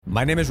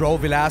My name is Raul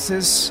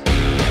Villacis,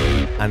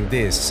 and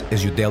this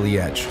is your Daily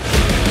Edge.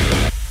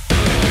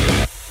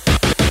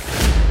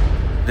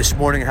 This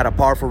morning I had a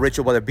powerful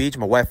ritual by the beach.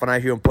 My wife and I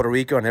here in Puerto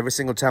Rico, and every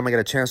single time I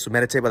get a chance to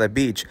meditate by the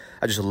beach,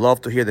 I just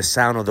love to hear the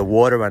sound of the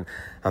water and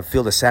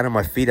feel the sand on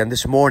my feet. And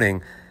this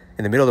morning,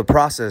 in the middle of the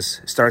process,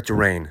 it started to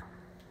rain.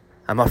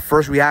 And my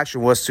first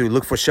reaction was to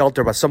look for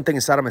shelter, but something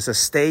inside of me says,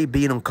 stay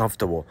being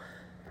uncomfortable.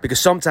 Because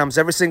sometimes,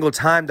 every single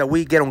time that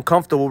we get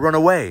uncomfortable, we run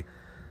away.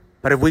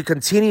 But if we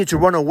continue to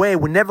run away,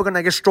 we're never going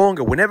to get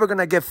stronger. We're never going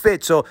to get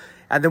fit. So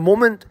at the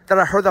moment that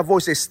I heard that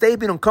voice say, stay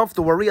being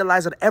uncomfortable, I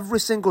realized that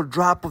every single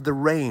drop of the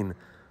rain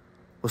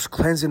was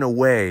cleansing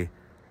away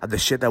at the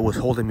shit that was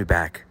holding me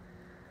back.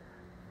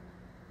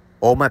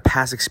 All my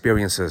past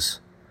experiences,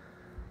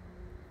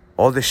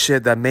 all the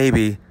shit that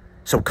maybe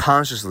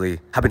subconsciously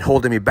have been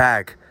holding me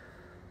back,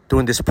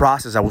 during this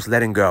process, I was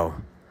letting go.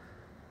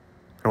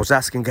 I was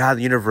asking God,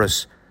 the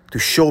universe, to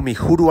show me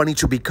who do I need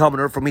to become in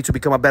order for me to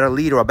become a better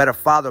leader, a better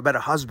father, a better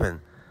husband.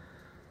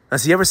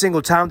 And see, every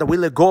single time that we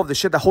let go of the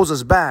shit that holds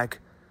us back,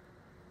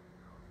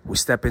 we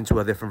step into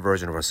a different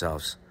version of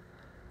ourselves.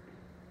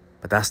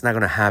 But that's not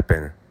going to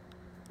happen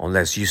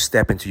unless you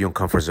step into your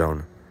comfort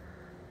zone.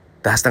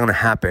 That's not going to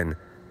happen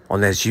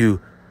unless you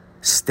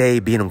stay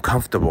being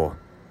uncomfortable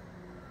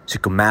so you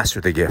can master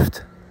the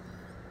gift.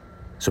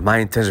 So my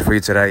intention for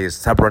you today is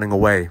stop running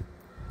away.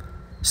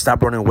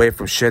 Stop running away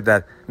from shit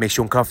that makes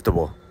you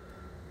uncomfortable.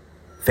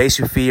 Face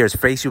your fears,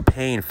 face your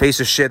pain, face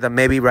the shit that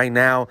maybe right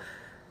now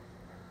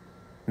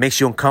makes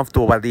you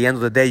uncomfortable. But at the end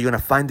of the day, you're going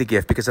to find the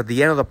gift. Because at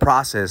the end of the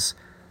process,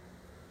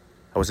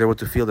 I was able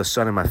to feel the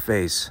sun in my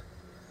face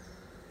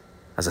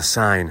as a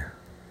sign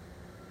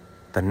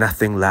that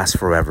nothing lasts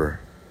forever.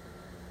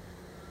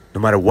 No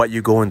matter what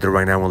you're going through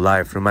right now in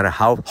life, no matter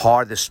how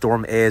hard the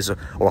storm is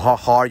or how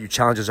hard your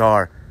challenges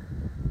are,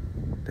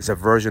 there's a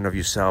version of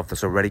yourself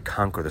that's already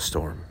conquered the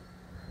storm.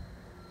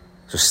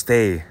 So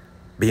stay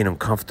being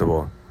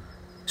uncomfortable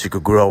so you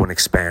could grow and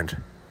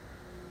expand.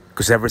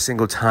 Because every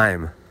single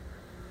time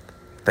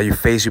that you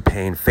face your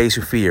pain, face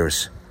your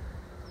fears,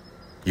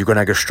 you're going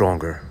to get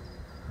stronger.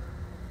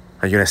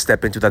 And you're going to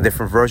step into that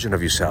different version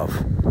of yourself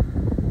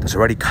that's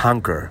already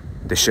conquered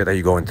the shit that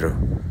you're going through.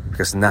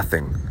 Because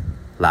nothing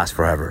lasts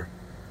forever.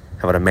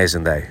 Have an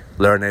amazing day.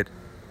 Learn it,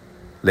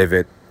 live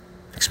it,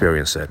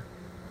 experience it.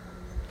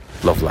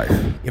 Love life.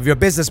 If you're a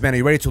businessman and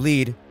you're ready to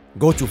lead,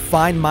 go to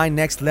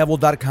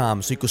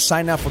findmynextlevel.com so you can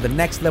sign up for the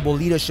Next Level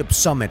Leadership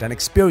Summit, an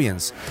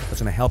experience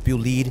that's going to help you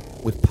lead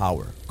with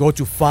power. Go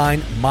to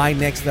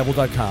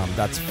findmynextlevel.com.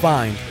 That's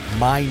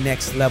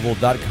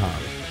findmynextlevel.com.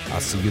 I'll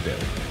see you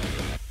there.